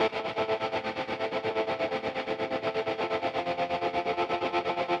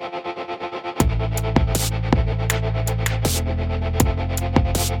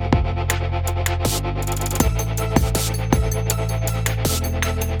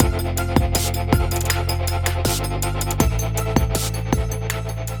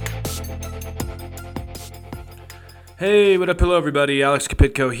Hey, what up? Hello, everybody. Alex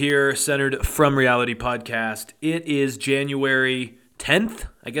Kapitko here, Centered from Reality Podcast. It is January 10th.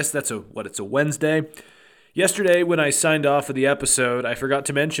 I guess that's it's a Wednesday. Yesterday, when I signed off of the episode, I forgot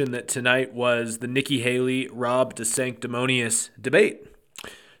to mention that tonight was the Nikki Haley-Rob DeSanctimonious debate.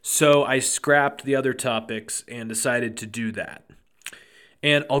 So I scrapped the other topics and decided to do that.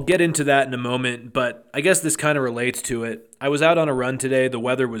 And I'll get into that in a moment, but I guess this kind of relates to it. I was out on a run today. The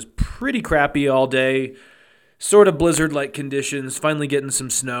weather was pretty crappy all day. Sort of blizzard-like conditions, finally getting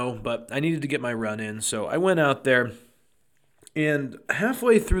some snow, but I needed to get my run in, so I went out there, and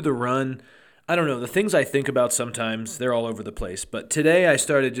halfway through the run, I don't know, the things I think about sometimes, they're all over the place, but today I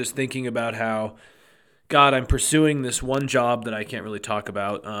started just thinking about how, God, I'm pursuing this one job that I can't really talk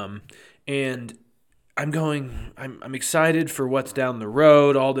about, and I'm excited for what's down the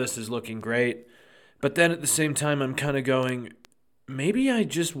road, all this is looking great, but then at the same time, I'm kind of going, maybe I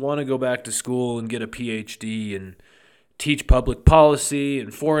just want to go back to school and get a PhD and teach public policy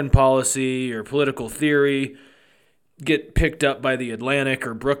and foreign policy or political theory, get picked up by the Atlantic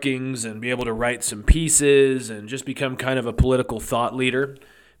or Brookings and be able to write some pieces and just become kind of a political thought leader.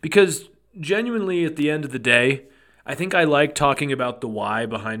 Because genuinely, at the end of the day, I think I like talking about the why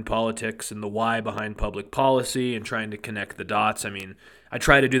behind politics and the why behind public policy and trying to connect the dots. I mean, I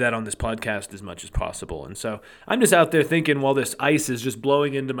try to do that on this podcast as much as possible. And so I'm just out there thinking while this ice is just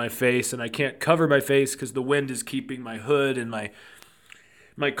blowing into my face and I can't cover my face because the wind is keeping my hood and my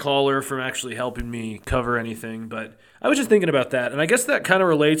collar from actually helping me cover anything. But I was just thinking about that. And I guess that kind of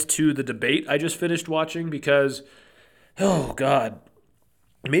relates to the debate I just finished watching because, oh God,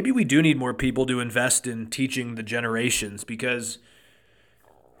 maybe we do need more people to invest in teaching the generations because,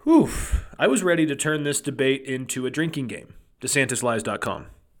 I was ready to turn this debate into a drinking game. DeSantisLies.com.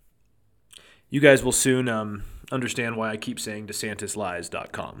 You guys will soon understand why I keep saying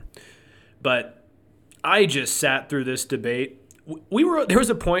DeSantisLies.com. But I just sat through this debate. There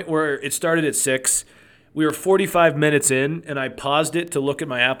was a point where it started at 6. We were 45 minutes in, and I paused it to look at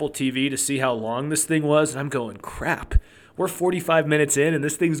my Apple TV to see how long this thing was, and I'm going, crap. We're 45 minutes in, and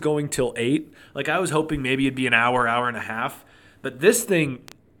this thing's going till 8. Like, I was hoping maybe it'd be an hour, hour and a half. But this thing,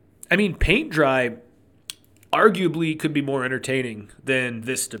 I mean, paint dry arguably could be more entertaining than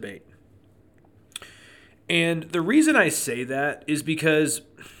this debate. And the reason I say that is because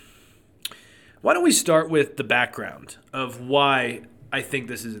why don't we start with the background of why I think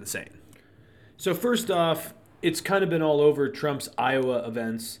this is insane. So first off, it's kind of been all over Trump's Iowa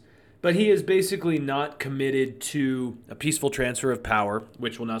events, but he is basically not committed to a peaceful transfer of power,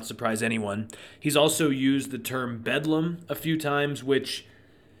 which will not surprise anyone. He's also used the term bedlam a few times, which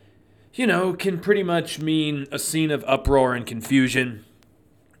can pretty much mean a scene of uproar and confusion.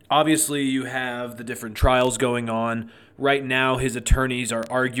 Obviously, you have the different trials going on. Right now, his attorneys are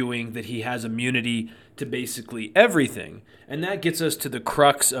arguing that he has immunity to basically everything. And that gets us to the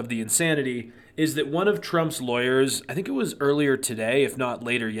crux of the insanity, is that one of Trump's lawyers, I think it was earlier today, if not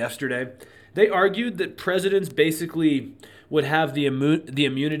later yesterday, they argued that presidents basically would have the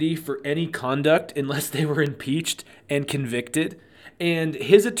immunity for any conduct unless they were impeached and convicted. And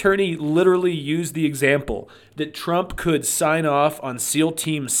his attorney literally used the example that Trump could sign off on SEAL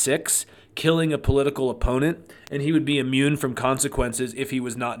Team 6 killing a political opponent, and he would be immune from consequences if he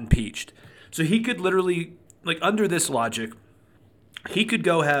was not impeached. So he could literally, under this logic, he could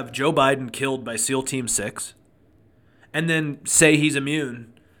go have Joe Biden killed by SEAL Team 6 and then say he's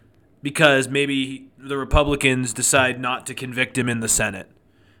immune because maybe the Republicans decide not to convict him in the Senate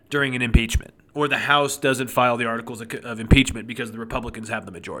during an impeachment. Or the House doesn't file the articles of impeachment because the Republicans have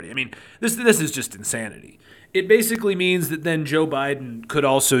the majority. I mean, this is just insanity. It basically means that then Joe Biden could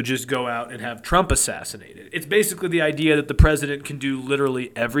also just go out and have Trump assassinated. It's basically the idea that the president can do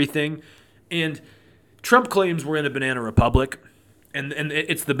literally everything. And Trump claims we're in a banana republic. And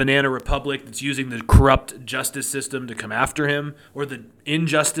it's the banana republic that's using the corrupt justice system to come after him, or the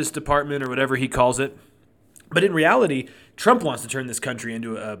injustice department, or whatever he calls it. But in reality, Trump wants to turn this country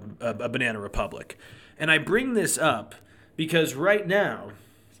into a banana republic. And I bring this up because right now,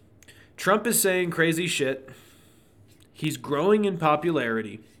 Trump is saying crazy shit. He's growing in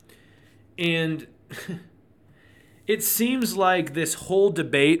popularity. And it seems like this whole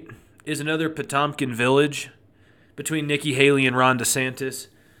debate is another Potomkin village between Nikki Haley and Ron DeSantis,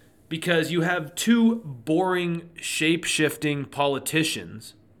 because you have two boring, shape-shifting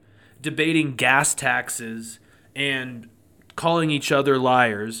politicians debating gas taxes and calling each other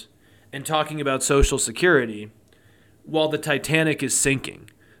liars and talking about Social Security while the Titanic is sinking.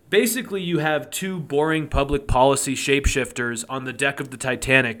 Basically, you have two boring public policy shapeshifters on the deck of the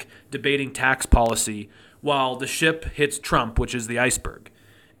Titanic debating tax policy while the ship hits Trump, which is the iceberg.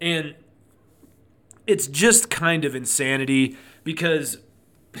 And it's just kind of insanity because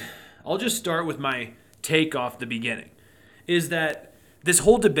I'll just start with my take off the beginning, is that this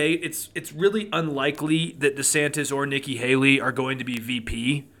whole debate, it's really unlikely that DeSantis or Nikki Haley are going to be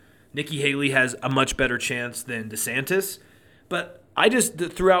VP. Nikki Haley has a much better chance than DeSantis. But I just,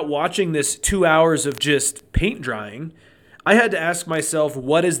 throughout watching this 2 hours of just paint drying, I had to ask myself,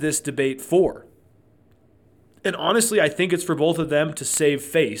 what is this debate for? And honestly, I think it's for both of them to save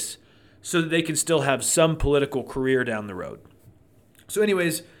face so that they can still have some political career down the road. So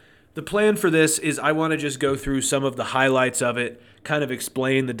anyways, the plan for this is I want to just go through some of the highlights of it, kind of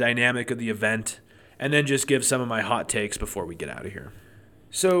explain the dynamic of the event, and then just give some of my hot takes before we get out of here.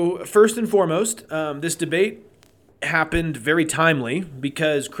 So first and foremost, this debate happened very timely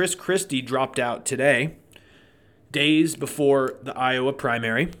because Chris Christie dropped out today, days before the Iowa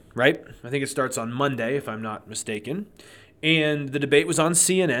primary, right? I think it starts on Monday, if I'm not mistaken. And the debate was on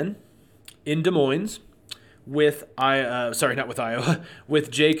CNN in Des Moines with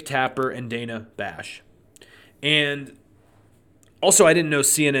with Jake Tapper and Dana Bash. And also, I didn't know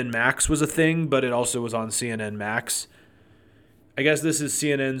CNN Max was a thing, but it also was on CNN Max. I guess this is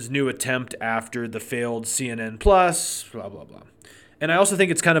CNN's new attempt after the failed CNN Plus, blah, blah, blah. And I also think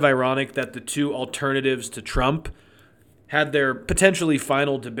it's kind of ironic that the two alternatives to Trump had their potentially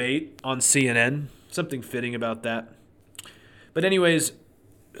final debate on CNN. Something fitting about that. But anyways,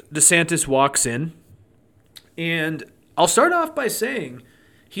 DeSantis walks in, and I'll start off by saying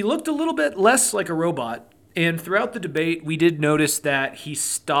he looked a little bit less like a robot. And throughout the debate, we did notice that he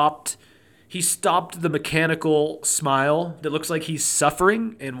stopped the mechanical smile that looks like he's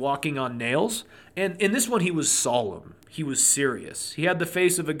suffering and walking on nails. And in this one, he was solemn. He was serious. He had the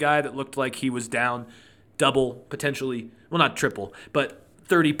face of a guy that looked like he was down double, potentially, well, not triple, but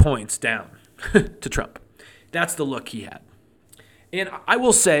 30 points down to Trump. That's the look he had. And I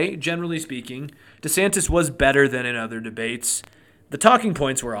will say, generally speaking, DeSantis was better than in other debates. The talking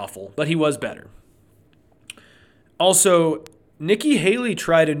points were awful, but he was better. Also, Nikki Haley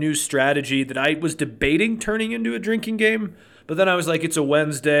tried a new strategy that I was debating turning into a drinking game, but then I was like, it's a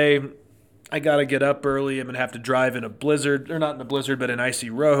Wednesday. I got to get up early. I'm going to have to drive in a blizzard, or not in a blizzard, but in icy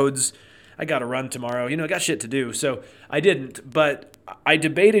roads. I got to run tomorrow. I got shit to do. So I didn't, but I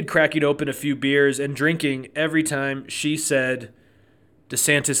debated cracking open a few beers and drinking every time she said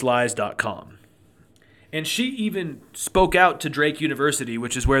DeSantisLies.com. And she even spoke out to Drake University,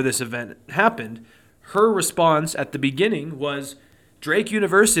 which is where this event happened. Her response at the beginning was, Drake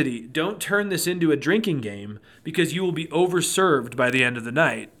University, don't turn this into a drinking game because you will be overserved by the end of the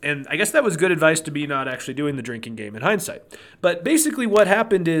night. And I guess that was good advice to be not actually doing the drinking game in hindsight. But basically what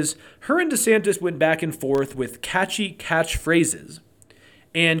happened is her and DeSantis went back and forth with catchy catchphrases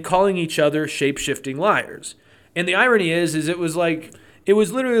and calling each other shape-shifting liars. And the irony is it was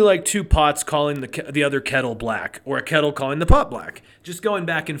literally like two pots calling the other kettle black, or a kettle calling the pot black, just going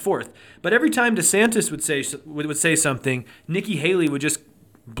back and forth. But every time DeSantis would say something, Nikki Haley would just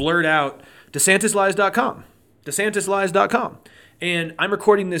blurt out, DeSantisLies.com, DeSantisLies.com. And I'm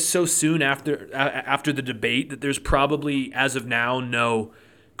recording this so soon after the debate that there's probably, as of now, no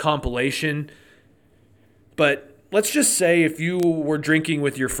compilation. But let's just say if you were drinking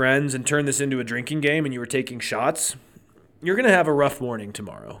with your friends and turned this into a drinking game and you were taking shots, you're going to have a rough morning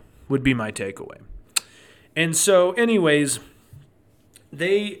tomorrow, would be my takeaway. And so, anyways,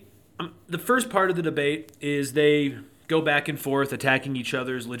 the first part of the debate is they go back and forth attacking each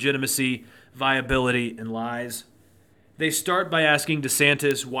other's legitimacy, viability, and lies. They start by asking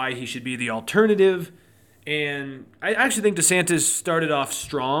DeSantis why he should be the alternative. And I actually think DeSantis started off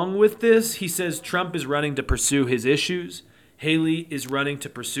strong with this. He says Trump is running to pursue his issues. Haley is running to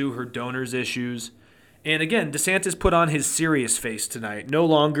pursue her donors' issues. And again, DeSantis put on his serious face tonight, no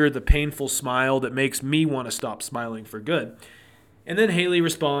longer the painful smile that makes me want to stop smiling for good. And then Haley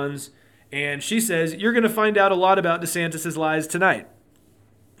responds, and she says, you're going to find out a lot about DeSantis' lies tonight.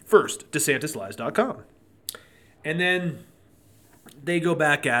 First, DeSantisLies.com. And then they go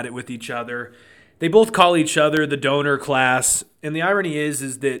back at it with each other. They both call each other the donor class. And the irony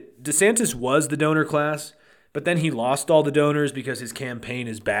is that DeSantis was the donor class, but then he lost all the donors because his campaign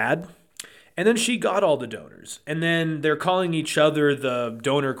is bad. And then she got all the donors. And then they're calling each other the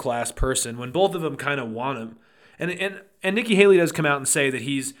donor class person when both of them kind of want him. And Nikki Haley does come out and say that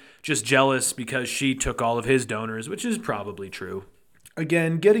he's just jealous because she took all of his donors, which is probably true.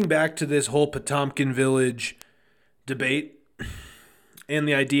 Again, getting back to this whole Potomkin Village debate and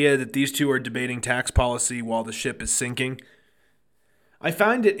the idea that these two are debating tax policy while the ship is sinking, I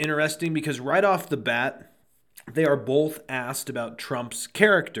find it interesting because right off the bat, they are both asked about Trump's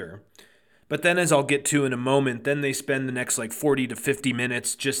character. But then, as I'll get to in a moment, then they spend the next like 40 to 50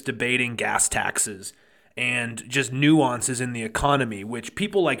 minutes just debating gas taxes and just nuances in the economy, which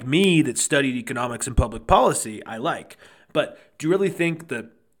people like me that studied economics and public policy, I like. But do you really think the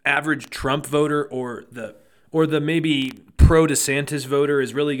average Trump voter or the maybe pro DeSantis voter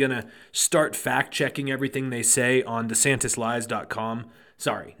is really going to start fact checking everything they say on DeSantisLies.com?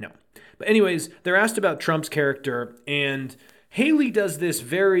 Sorry, no. But anyways, they're asked about Trump's character, and Haley does this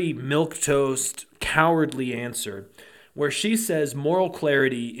very milquetoast, cowardly answer where she says moral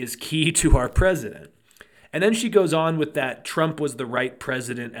clarity is key to our president. And then she goes on with that Trump was the right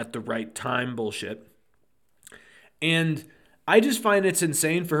president at the right time bullshit. And I just find it's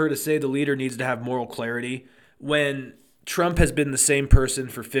insane for her to say the leader needs to have moral clarity when Trump has been the same person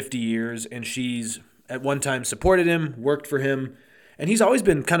for 50 years and she's at one time supported him, worked for him, and he's always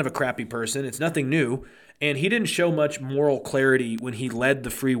been kind of a crappy person. It's nothing new. And he didn't show much moral clarity when he led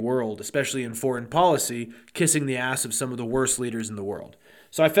the free world, especially in foreign policy, kissing the ass of some of the worst leaders in the world.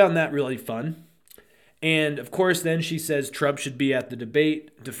 So I found that really fun. And of course, then she says Trump should be at the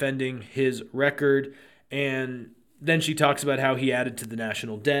debate defending his record. And then she talks about how he added to the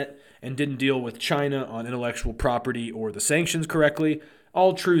national debt and didn't deal with China on intellectual property or the sanctions correctly.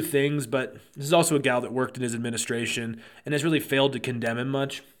 All true things, but this is also a gal that worked in his administration and has really failed to condemn him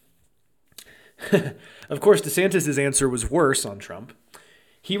much. Of course, DeSantis' answer was worse on Trump.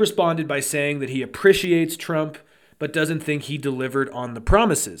 He responded by saying that he appreciates Trump, but doesn't think he delivered on the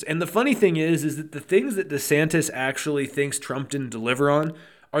promises. And the funny thing is that the things that DeSantis actually thinks Trump didn't deliver on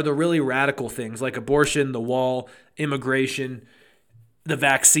are the really radical things like abortion, the wall, immigration, the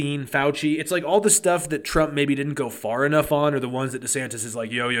vaccine, Fauci. It's like all the stuff that Trump maybe didn't go far enough on are the ones that DeSantis is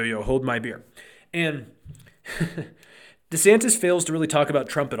like, yo, hold my beer. And DeSantis fails to really talk about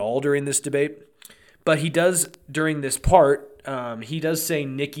Trump at all during this debate, but he does during this part. He does say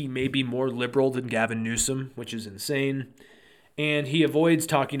Nikki may be more liberal than Gavin Newsom, which is insane. And he avoids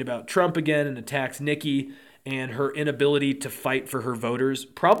talking about Trump again and attacks Nikki and her inability to fight for her voters.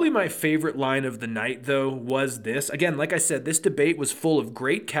 Probably my favorite line of the night, though, was this. Again, like I said, this debate was full of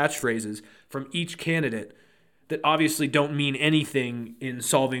great catchphrases from each candidate that obviously don't mean anything in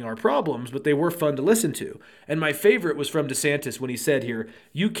solving our problems, but they were fun to listen to. And my favorite was from DeSantis when he said here,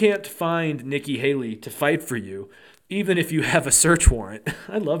 "You can't find Nikki Haley to fight for you, even if you have a search warrant."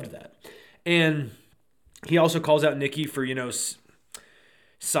 I loved that. And he also calls out Nikki for,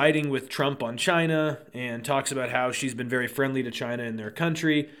 siding with Trump on China and talks about how she's been very friendly to China in their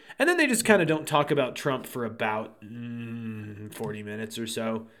country. And then they just kind of don't talk about Trump for about 40 minutes or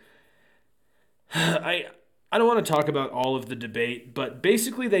so. I don't want to talk about all of the debate, but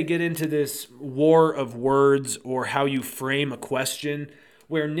basically they get into this war of words or how you frame a question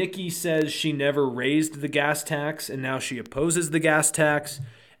where Nikki says she never raised the gas tax and now she opposes the gas tax.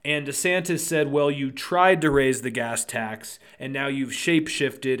 And DeSantis said, well, you tried to raise the gas tax and now you've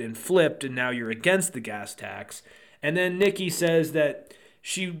shape-shifted and flipped and now you're against the gas tax. And then Nikki says that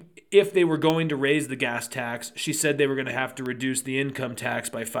if they were going to raise the gas tax, she said they were going to have to reduce the income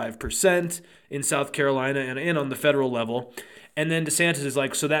tax by 5% in South Carolina and on the federal level. And then DeSantis is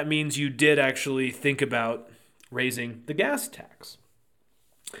like, so that means you did actually think about raising the gas tax.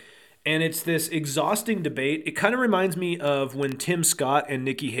 And it's this exhausting debate. It kind of reminds me of when Tim Scott and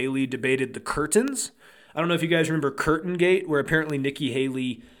Nikki Haley debated the curtains. I don't know if you guys remember Curtain Gate, where apparently Nikki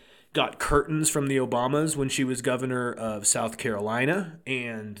Haley got curtains from the Obamas when she was governor of South Carolina.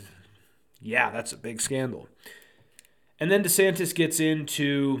 And yeah, that's a big scandal. And then DeSantis gets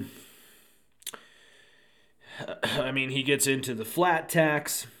into, he gets into the flat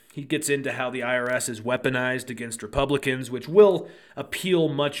tax. He gets into how the IRS is weaponized against Republicans, which will appeal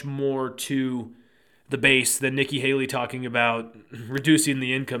much more to the base than Nikki Haley talking about reducing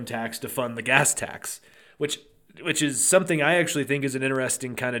the income tax to fund the gas tax, which is something I actually think is an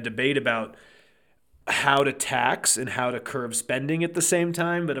interesting kind of debate about how to tax and how to curb spending at the same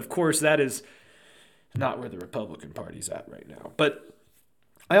time. But of course, that is not where the Republican Party's at right now. But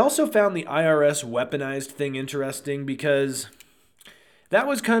I also found the IRS weaponized thing interesting because that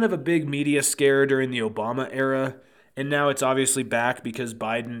was kind of a big media scare during the Obama era, and now it's obviously back because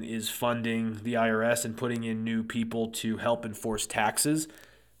Biden is funding the IRS and putting in new people to help enforce taxes.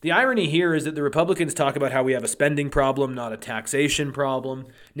 The irony here is that the Republicans talk about how we have a spending problem, not a taxation problem.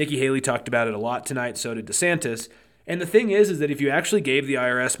 Nikki Haley talked about it a lot tonight, so did DeSantis. And the thing is that if you actually gave the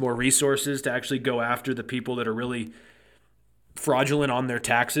IRS more resources to actually go after the people that are really fraudulent on their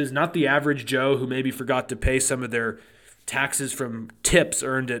taxes, not the average Joe who maybe forgot to pay some of their taxes from tips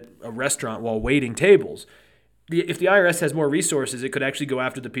earned at a restaurant while waiting tables. If the IRS has more resources, it could actually go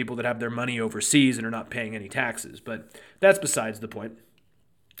after the people that have their money overseas and are not paying any taxes. But that's besides the point.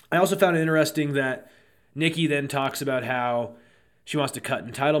 I also found it interesting that Nikki then talks about how she wants to cut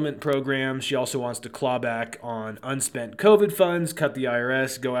entitlement programs. She also wants to claw back on unspent COVID funds, cut the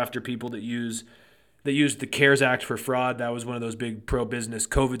IRS, go after people that used the CARES Act for fraud. That was one of those big pro-business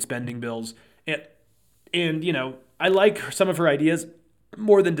COVID spending bills. And I like some of her ideas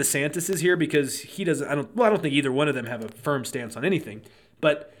more than DeSantis is here because he doesn't. I don't think either one of them have a firm stance on anything.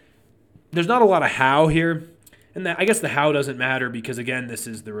 But there's not a lot of how here. And I guess the how doesn't matter because, again, this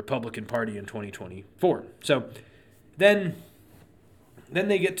is the Republican Party in 2024. So then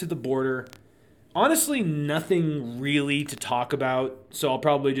they get to the border. Honestly, nothing really to talk about, so I'll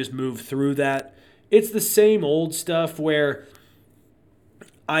probably just move through that. It's the same old stuff where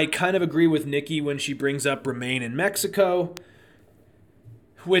I kind of agree with Nikki when she brings up remain in Mexico,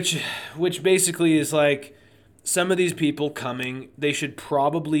 which basically is like some of these people coming, they should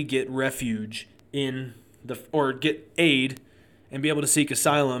probably get refuge or get aid and be able to seek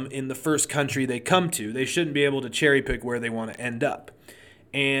asylum in the first country they come to. They shouldn't be able to cherry pick where they want to end up.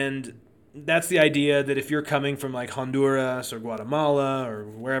 And that's the idea that if you're coming from like Honduras or Guatemala or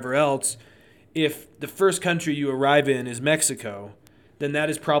wherever else, if the first country you arrive in is Mexico, then that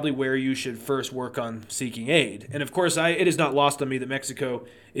is probably where you should first work on seeking aid. And of course, it is not lost on me that Mexico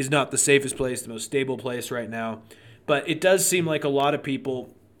is not the safest place, the most stable place right now. But it does seem like a lot of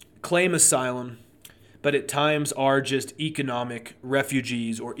people claim asylum, but at times are just economic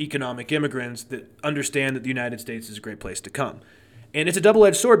refugees or economic immigrants that understand that the United States is a great place to come. And it's a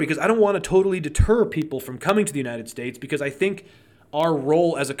double-edged sword because I don't want to totally deter people from coming to the United States because I think our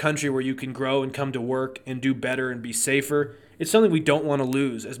role as a country where you can grow and come to work and do better and be safer, it's something we don't want to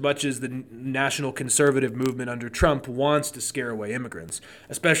lose as much as the national conservative movement under Trump wants to scare away immigrants,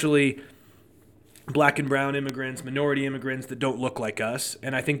 especially black and brown immigrants, minority immigrants that don't look like us,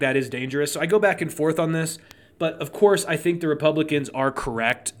 and I think that is dangerous. So I go back and forth on this, but of course I think the Republicans are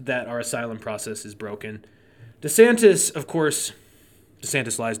correct that our asylum process is broken. DeSantis, of course,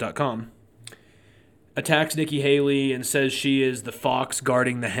 DeSantisLies.com, attacks Nikki Haley and says she is the fox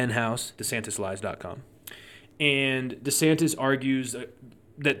guarding the hen house, DeSantisLies.com. And DeSantis argues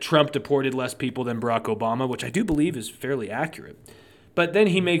that Trump deported less people than Barack Obama, which I do believe is fairly accurate. But then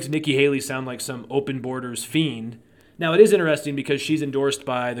he makes Nikki Haley sound like some open borders fiend. Now, it is interesting because she's endorsed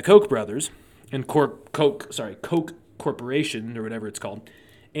by the Koch brothers and Koch Corporation or whatever it's called.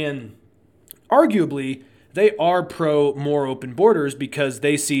 And arguably, they are pro more open borders because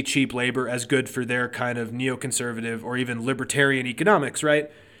they see cheap labor as good for their kind of neoconservative or even libertarian economics,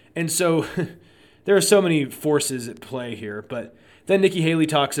 right? And so there are so many forces at play here. But then Nikki Haley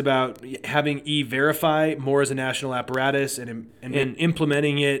talks about having E-Verify more as a national apparatus and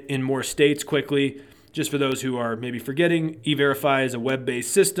implementing it in more states quickly. Just for those who are maybe forgetting, E-Verify is a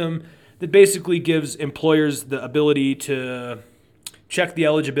web-based system that basically gives employers the ability to check the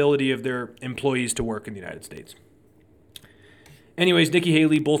eligibility of their employees to work in the United States. Anyways, Nikki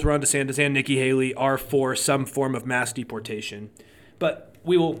Haley, both Ron DeSantis and Nikki Haley are for some form of mass deportation. But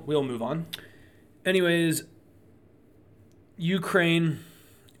we'll move on. Anyways, Ukraine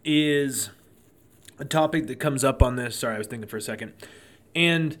is a topic that comes up on this. Sorry, I was thinking for a second.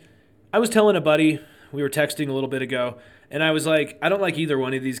 And I was telling a buddy, we were texting a little bit ago, and I was like, I don't like either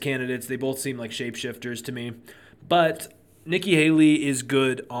one of these candidates. They both seem like shapeshifters to me. But Nikki Haley is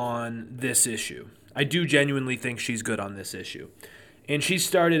good on this issue. I do genuinely think she's good on this issue. And she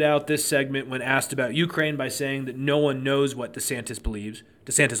started out this segment when asked about Ukraine by saying that no one knows what DeSantis believes.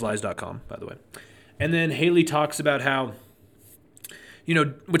 DeSantisLies.com, by the way. And then Haley talks about how,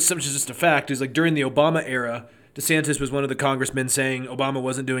 which is just a fact, is like during the Obama era, DeSantis was one of the congressmen saying Obama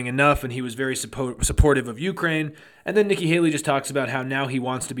wasn't doing enough and he was very supportive of Ukraine. And then Nikki Haley just talks about how now he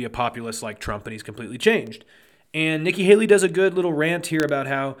wants to be a populist like Trump and he's completely changed. And Nikki Haley does a good little rant here about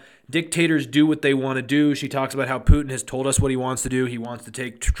how dictators do what they want to do. She talks about how Putin has told us what he wants to do. He wants to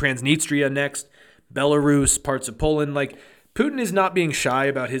take Transnistria next, Belarus, parts of Poland. Like, Putin is not being shy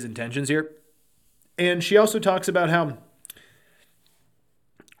about his intentions here. And she also talks about how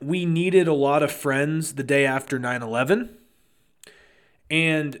we needed a lot of friends the day after 9/11.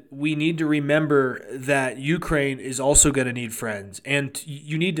 And we need to remember that Ukraine is also going to need friends. And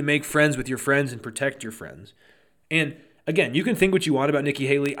you need to make friends with your friends and protect your friends. And again, you can think what you want about Nikki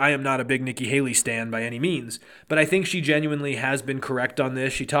Haley. I am not a big Nikki Haley stan by any means. But I think she genuinely has been correct on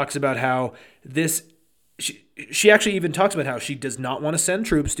this. She talks about how she actually even talks about how she does not want to send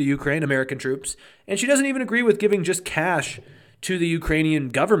troops to Ukraine, American troops. And she doesn't even agree with giving just cash to the Ukrainian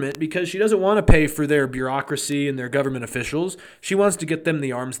government because she doesn't want to pay for their bureaucracy and their government officials. She wants to get them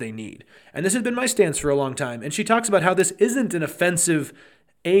the arms they need. And this has been my stance for a long time. And she talks about how this isn't an offensive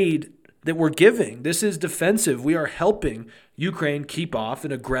aid that we're giving. This is defensive. We are helping Ukraine keep off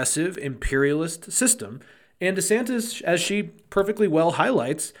an aggressive imperialist system. And DeSantis, as she perfectly well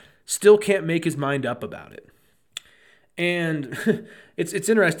highlights, still can't make his mind up about it. And it's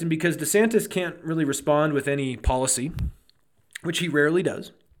interesting because DeSantis can't really respond with any policy, which he rarely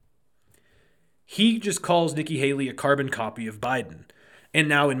does. He just calls Nikki Haley a carbon copy of Biden. And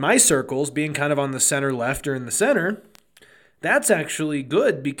now in my circles, being kind of on the center left or in the center, that's actually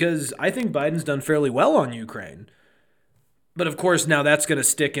good because I think Biden's done fairly well on Ukraine. But of course, now that's going to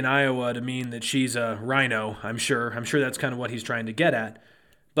stick in Iowa to mean that she's a rhino, I'm sure. I'm sure that's kind of what he's trying to get at.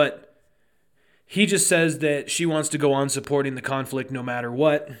 But he just says that she wants to go on supporting the conflict no matter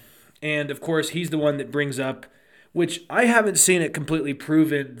what. And of course, he's the one that brings up, which I haven't seen it completely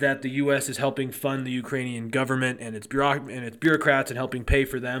proven, that the U.S. is helping fund the Ukrainian government and its bureaucrats and helping pay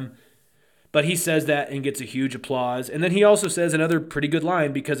for them. But he says that and gets a huge applause. And then he also says another pretty good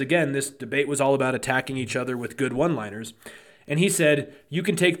line because, again, this debate was all about attacking each other with good one-liners. And he said, you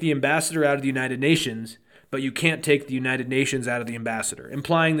can take the ambassador out of the United Nations, but you can't take the United Nations out of the ambassador,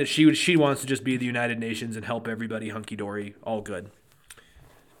 implying that she wants to just be the United Nations and help everybody hunky-dory, all good.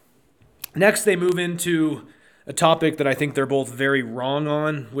 Next, they move into a topic that I think they're both very wrong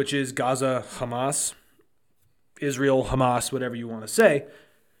on, which is Gaza, Hamas, Israel, Hamas, whatever you want to say.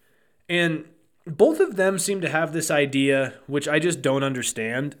 And both of them seem to have this idea, which I just don't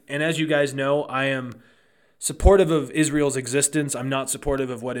understand. And as you guys know, I am supportive of Israel's existence. I'm not supportive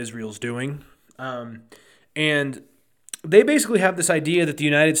of what Israel's doing. And they basically have this idea that the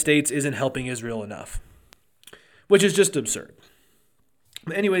United States isn't helping Israel enough, which is just absurd.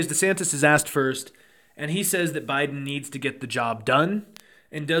 But anyways, DeSantis is asked first, and he says that Biden needs to get the job done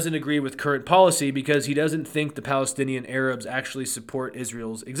and doesn't agree with current policy because he doesn't think the Palestinian Arabs actually support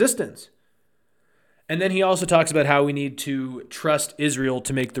Israel's existence. And then he also talks about how we need to trust Israel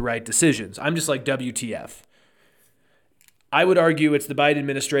to make the right decisions. I'm just like, WTF. I would argue it's the Biden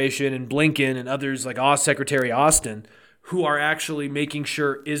administration and Blinken and others like Secretary Austin who are actually making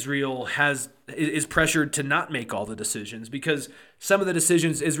sure Israel is pressured to not make all the decisions, because some of the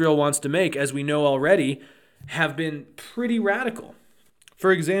decisions Israel wants to make, as we know already, have been pretty radical.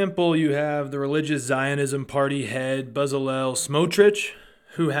 For example, you have the religious Zionism party head Bezalel Smotrich,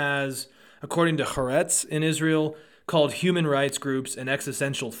 who has, according to Haaretz in Israel, called human rights groups an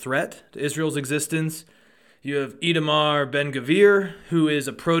existential threat to Israel's existence. You have Itamar Ben-Gvir, who is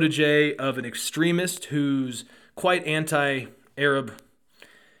a protege of an extremist who's quite anti-Arab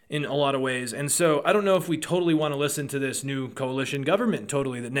in a lot of ways. And so I don't know if we totally want to listen to this new coalition government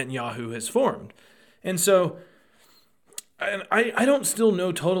that Netanyahu has formed. And so I don't still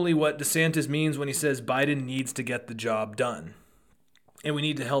know totally what DeSantis means when he says Biden needs to get the job done and we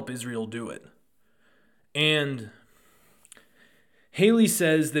need to help Israel do it. And Haley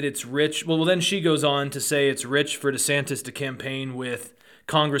says that it's rich. Well, then she goes on to say it's rich for DeSantis to campaign with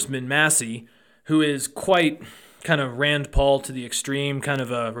Congressman Massey, who is quite kind of Rand Paul to the extreme, kind of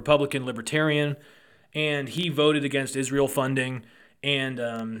a Republican libertarian. And he voted against Israel funding and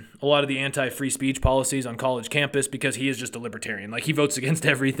a lot of the anti-free speech policies on college campus because he is just a libertarian. Like, he votes against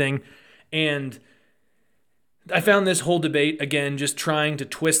everything. And I found this whole debate, again, just trying to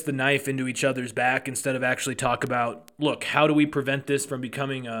twist the knife into each other's back instead of actually talk about, look, how do we prevent this from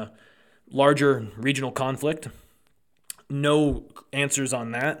becoming a larger regional conflict? No answers on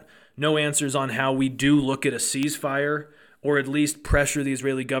that. No answers on how we do look at a ceasefire or at least pressure the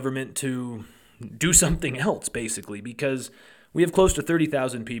Israeli government to do something else, basically, because we have close to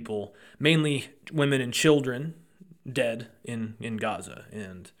 30,000 people, mainly women and children, dead in Gaza.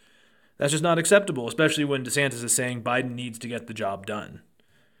 And that's just not acceptable, especially when DeSantis is saying Biden needs to get the job done.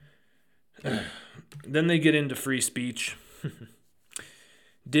 Then they get into free speech.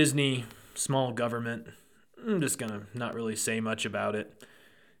 Disney, small government. I'm just going to not really say much about it.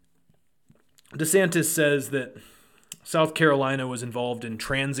 DeSantis says that South Carolina was involved in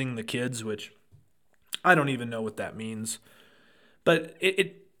transing the kids, which I don't even know what that means. But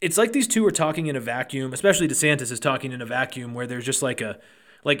it's like these two are talking in a vacuum, especially DeSantis is talking in a vacuum where there's just like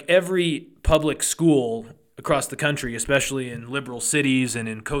every public school across the country, especially in liberal cities and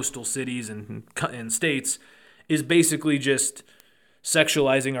in coastal cities and states, is basically just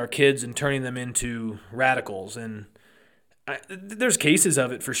sexualizing our kids and turning them into radicals. And there's cases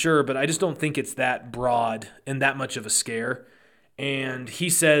of it for sure, but I just don't think it's that broad and that much of a scare. And he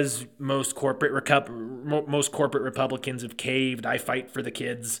says most corporate Republicans have caved. I fight for the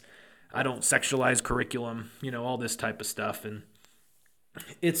kids. I don't sexualize curriculum. All this type of stuff. And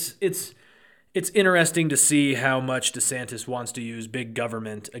it's interesting to see how much DeSantis wants to use big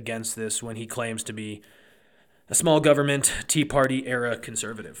government against this when he claims to be a small government, Tea Party era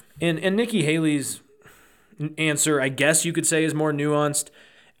conservative. And Nikki Haley's answer, I guess you could say, is more nuanced,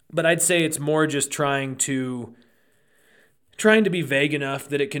 but I'd say it's more just trying to be vague enough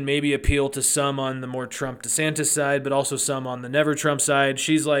that it can maybe appeal to some on the more Trump DeSantis side, but also some on the never Trump side.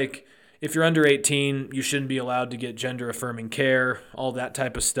 She's like, if you're under 18, you shouldn't be allowed to get gender affirming care, all that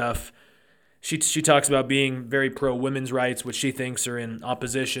type of stuff. She talks about being very pro women's rights, which she thinks are in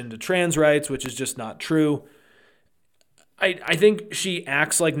opposition to trans rights, which is just not true. I think she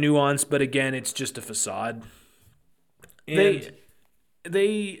acts like nuance, but again, it's just a facade. And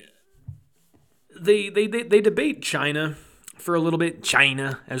they debate China for a little bit,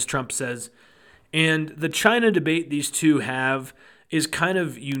 China, as Trump says. And the China debate these two have is kind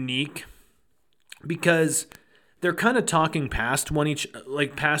of unique because they're kind of talking past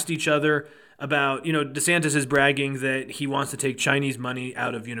each other about, DeSantis is bragging that he wants to take Chinese money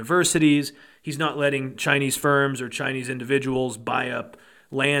out of universities. He's not letting Chinese firms or Chinese individuals buy up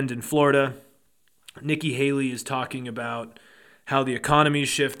land in Florida. Nikki Haley is talking about how the economy is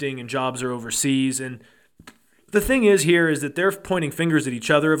shifting and jobs are overseas. And the thing is that they're pointing fingers at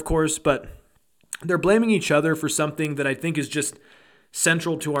each other, of course, but they're blaming each other for something that I think is just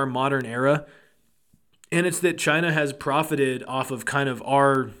central to our modern era. And it's that China has profited off of kind of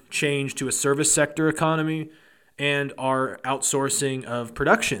our change to a service sector economy and our outsourcing of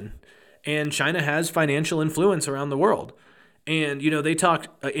production. And China has financial influence around the world. And, they talk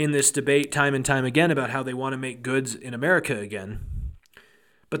in this debate time and time again about how they want to make goods in America again.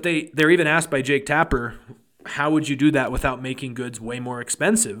 But they're even asked by Jake Tapper, how would you do that without making goods way more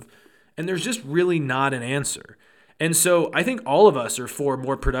expensive? And there's just really not an answer. And so I think all of us are for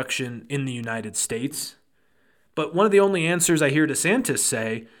more production in the United States. But one of the only answers I hear DeSantis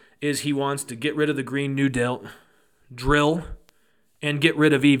say is he wants to get rid of the Green New Deal, drill, and get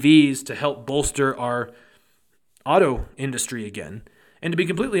rid of EVs to help bolster our auto industry again. And to be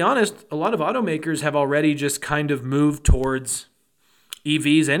completely honest, a lot of automakers have already just kind of moved towards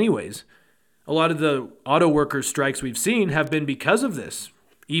EVs anyways. A lot of the auto workers' strikes we've seen have been because of this.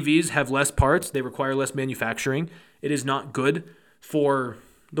 EVs have less parts. They require less manufacturing. It is not good for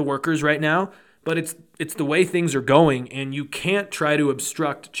the workers right now, but it's the way things are going, and you can't try to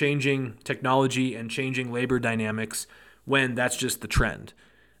obstruct changing technology and changing labor dynamics when that's just the trend.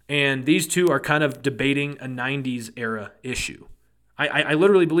 And these two are kind of debating a 90s era issue. I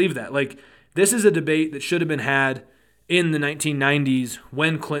literally believe that. Like, this is a debate that should have been had in the 1990s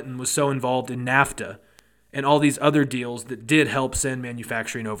when Clinton was so involved in NAFTA and all these other deals that did help send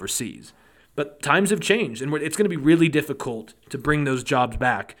manufacturing overseas. But times have changed, and it's going to be really difficult to bring those jobs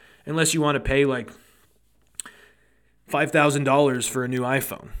back unless you want to pay like $5,000 for a new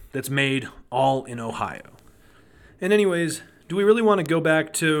iPhone that's made all in Ohio. And anyways, do we really want to go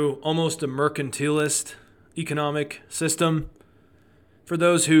back to almost a mercantilist economic system? For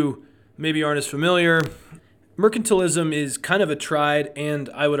those who maybe aren't as familiar, mercantilism is kind of a tried and,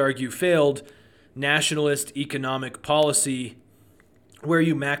 I would argue, failed nationalist economic policy where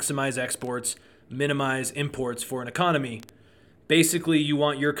you maximize exports, minimize imports for an economy. Basically, you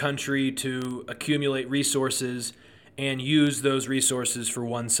want your country to accumulate resources and use those resources for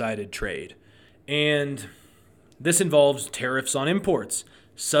one-sided trade. And this involves tariffs on imports,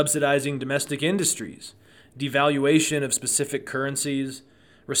 subsidizing domestic industries, devaluation of specific currencies,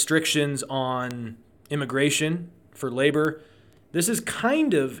 restrictions on immigration for labor. This is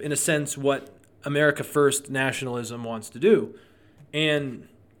kind of, in a sense, what America First nationalism wants to do. And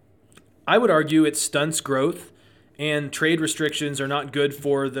I would argue it stunts growth, and trade restrictions are not good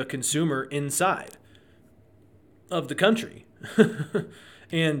for the consumer inside of the country.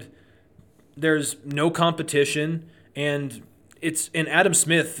 And there's no competition, and Adam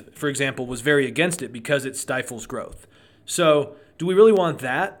Smith, for example, was very against it because it stifles growth. So do we really want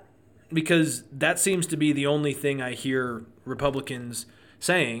that? Because that seems to be the only thing I hear Republicans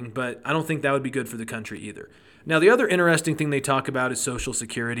saying, but I don't think that would be good for the country either. Now, the other interesting thing they talk about is Social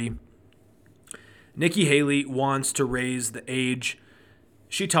Security. Nikki Haley wants to raise the age.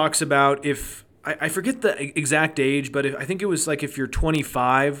 She talks about I forget the exact age, but I think it was like if you're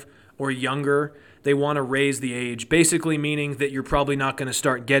 25 or younger, they want to raise the age, basically meaning that you're probably not going to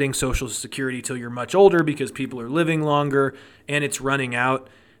start getting Social Security till you're much older because people are living longer and it's running out.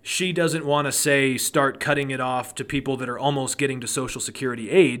 She doesn't want to say start cutting it off to people that are almost getting to Social Security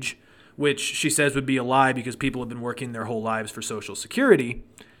age, which she says would be a lie because people have been working their whole lives for Social Security.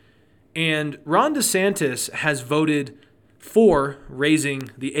 And Ron DeSantis has voted for raising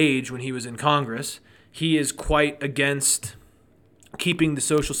the age when he was in Congress. He is quite against keeping the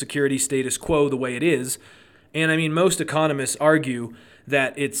Social Security status quo the way it is. And I mean, most economists argue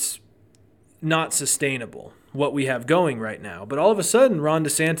that it's not sustainable. what we have going right now. But all of a sudden, Ron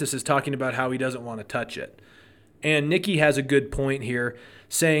DeSantis is talking about how he doesn't want to touch it. And Nikki has a good point here,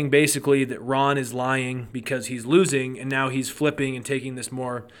 saying basically that Ron is lying because he's losing, and now he's flipping and taking this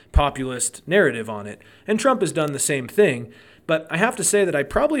more populist narrative on it. And Trump has done the same thing. But I have to say that I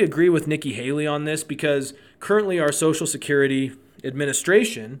probably agree with Nikki Haley on this, because currently our Social Security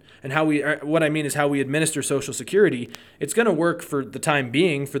administration and how we administer Social Security, it's going to work for the time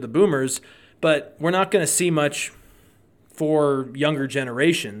being for the boomers, but we're not going to see much for younger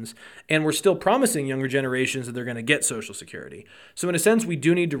generations, and we're still promising younger generations that they're going to get Social Security. So in a sense, we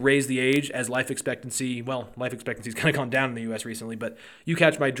do need to raise the age as life expectancy has kind of gone down in the U.S. recently, but you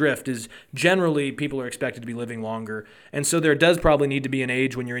catch my drift, is generally people are expected to be living longer. And so there does probably need to be an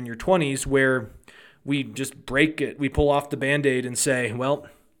age when you're in your 20s where we just break it, we pull off the Band-Aid and say, well,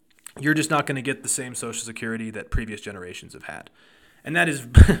 you're just not going to get the same Social Security that previous generations have had. And that is,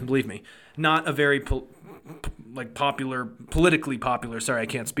 believe me, not a very politically popular, sorry, I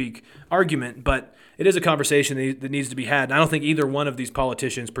can't speak, argument, but it is a conversation that needs to be had. And I don't think either one of these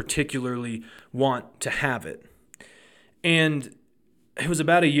politicians particularly want to have it. And it was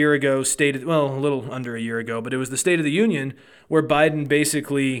about a year ago, a little under a year ago, but it was the State of the Union where Biden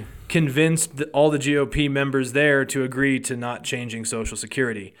basically convinced all the GOP members there to agree to not changing Social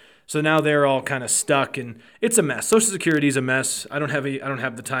Security. So now they're all kind of stuck, and it's a mess. Social Security is a mess. I don't have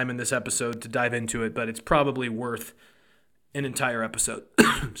the time in this episode to dive into it, but it's probably worth an entire episode.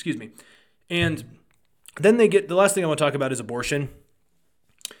 Excuse me. And then the last thing I want to talk about is abortion.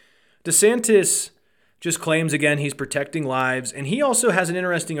 DeSantis just claims again he's protecting lives, and he also has an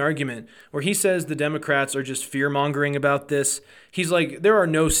interesting argument where he says the Democrats are just fear-mongering about this. He's like, there are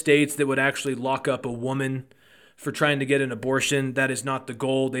no states that would actually lock up a woman for trying to get an abortion. That is not the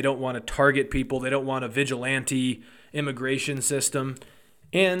goal. They don't want to target people. They don't want a vigilante immigration system.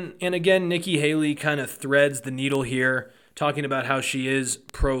 And again, Nikki Haley kind of threads the needle here, talking about how she is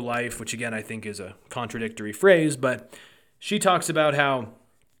pro-life, which again I think is a contradictory phrase, but she talks about how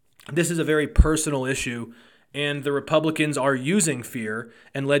this is a very personal issue, and the Republicans are using fear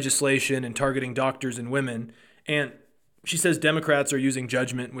and legislation and targeting doctors and women. And she says Democrats are using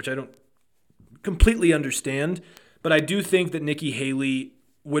judgment, which I don't completely understand, but I do think that Nikki Haley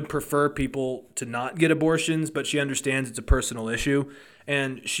would prefer people to not get abortions, but she understands it's a personal issue,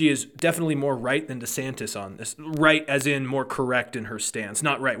 and she is definitely more right than DeSantis on this. Right as in more correct in her stance,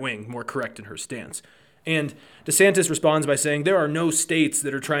 not right-wing, more correct in her stance. And DeSantis responds by saying there are no states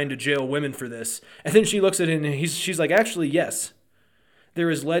that are trying to jail women for this. And then she looks at it and she's like, actually, yes.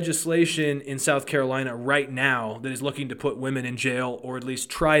 There is legislation in South Carolina right now that is looking to put women in jail, or at least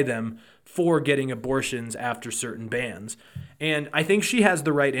try them, for getting abortions after certain bans. And I think she has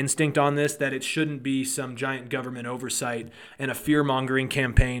the right instinct on this, that it shouldn't be some giant government oversight and a fear-mongering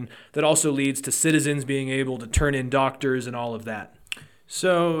campaign that also leads to citizens being able to turn in doctors and all of that.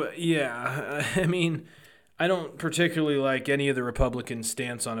 So, yeah, I mean, I don't particularly like any of the Republicans'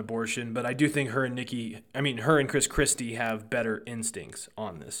 stance on abortion, but I do think her and Chris Christie have better instincts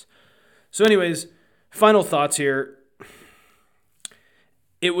on this. So anyways, final thoughts here.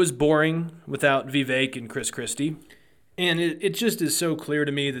 It was boring without Vivek and Chris Christie, and it just is so clear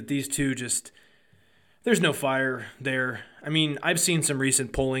to me that these two there's no fire there. I mean, I've seen some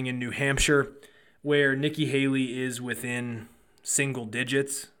recent polling in New Hampshire where Nikki Haley is within single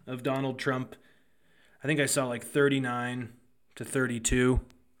digits of Donald Trump. I think I saw like 39 to 32.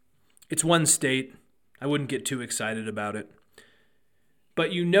 It's one state. I wouldn't get too excited about it.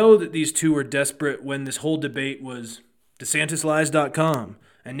 But you know that these two were desperate when this whole debate was DeSantisLies.com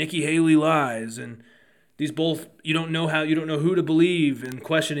and Nikki Haley lies, and these both, you don't know who to believe, and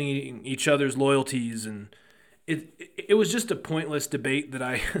questioning each other's loyalties, and it was just a pointless debate that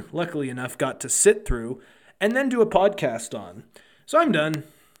I luckily enough got to sit through and then do a podcast on. So I'm done.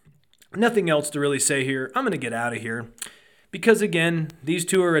 Nothing else to really say here. I'm going to get out of here because, again, these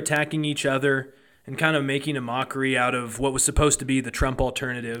two are attacking each other and kind of making a mockery out of what was supposed to be the Trump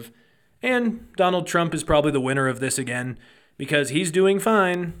alternative. And Donald Trump is probably the winner of this again because he's doing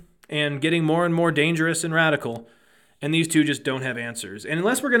fine and getting more and more dangerous and radical. And these two just don't have answers. And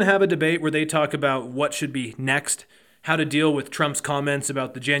unless we're going to have a debate where they talk about what should be next, how to deal with Trump's comments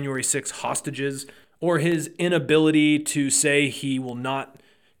about the January 6th hostages, or his inability to say he will not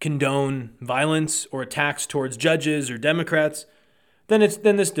condone violence or attacks towards judges or Democrats, then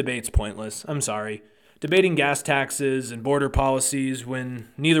this debate's pointless. I'm sorry. Debating gas taxes and border policies when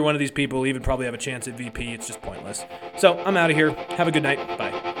neither one of these people even probably have a chance at VP, it's just pointless. So I'm out of here. Have a good night.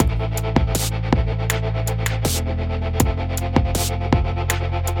 Bye.